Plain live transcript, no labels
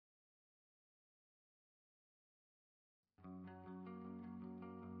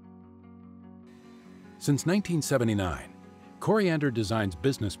Since 1979, Coriander Designs'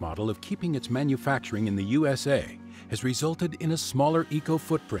 business model of keeping its manufacturing in the USA has resulted in a smaller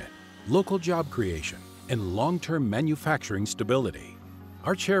eco-footprint, local job creation, and long-term manufacturing stability.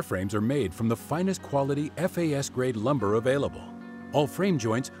 Our chair frames are made from the finest quality FAS-grade lumber available. All frame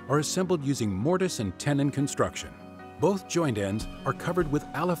joints are assembled using mortise and tenon construction. Both joint ends are covered with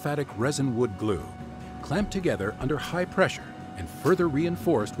aliphatic resin wood glue, clamped together under high pressure and further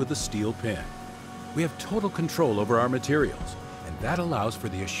reinforced with a steel pin. We have total control over our materials, and that allows for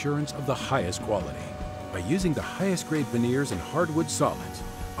the assurance of the highest quality. By using the highest grade veneers and hardwood solids,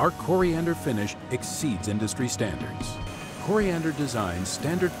 our Coriander finish exceeds industry standards. Coriander Designs'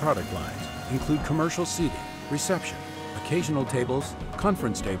 standard product lines include commercial seating, reception, occasional tables,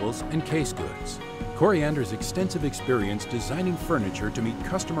 conference tables, and case goods. Coriander's extensive experience designing furniture to meet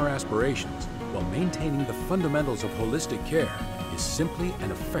customer aspirations while maintaining the fundamentals of holistic care is simply and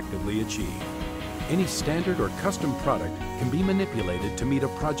effectively achieved. Any standard or custom product can be manipulated to meet a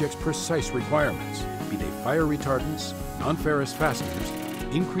project's precise requirements, be they fire retardants, non-ferrous fasteners,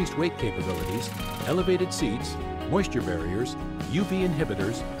 increased weight capabilities, elevated seats, moisture barriers, UV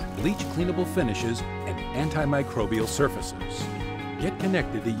inhibitors, bleach cleanable finishes, and antimicrobial surfaces. Get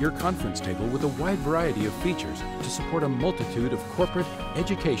connected to your conference table with a wide variety of features to support a multitude of corporate,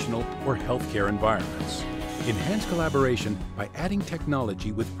 educational, or healthcare environments. Enhance collaboration by adding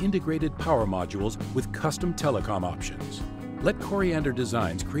technology with integrated power modules with custom telecom options. Let Coriander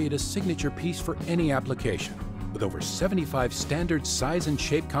Designs create a signature piece for any application with over 75 standard size and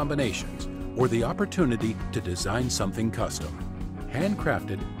shape combinations, or the opportunity to design something custom.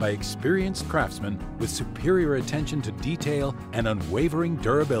 Handcrafted by experienced craftsmen with superior attention to detail and unwavering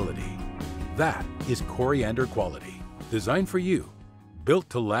durability. That is Coriander quality. Designed for you,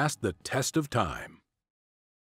 built to last the test of time.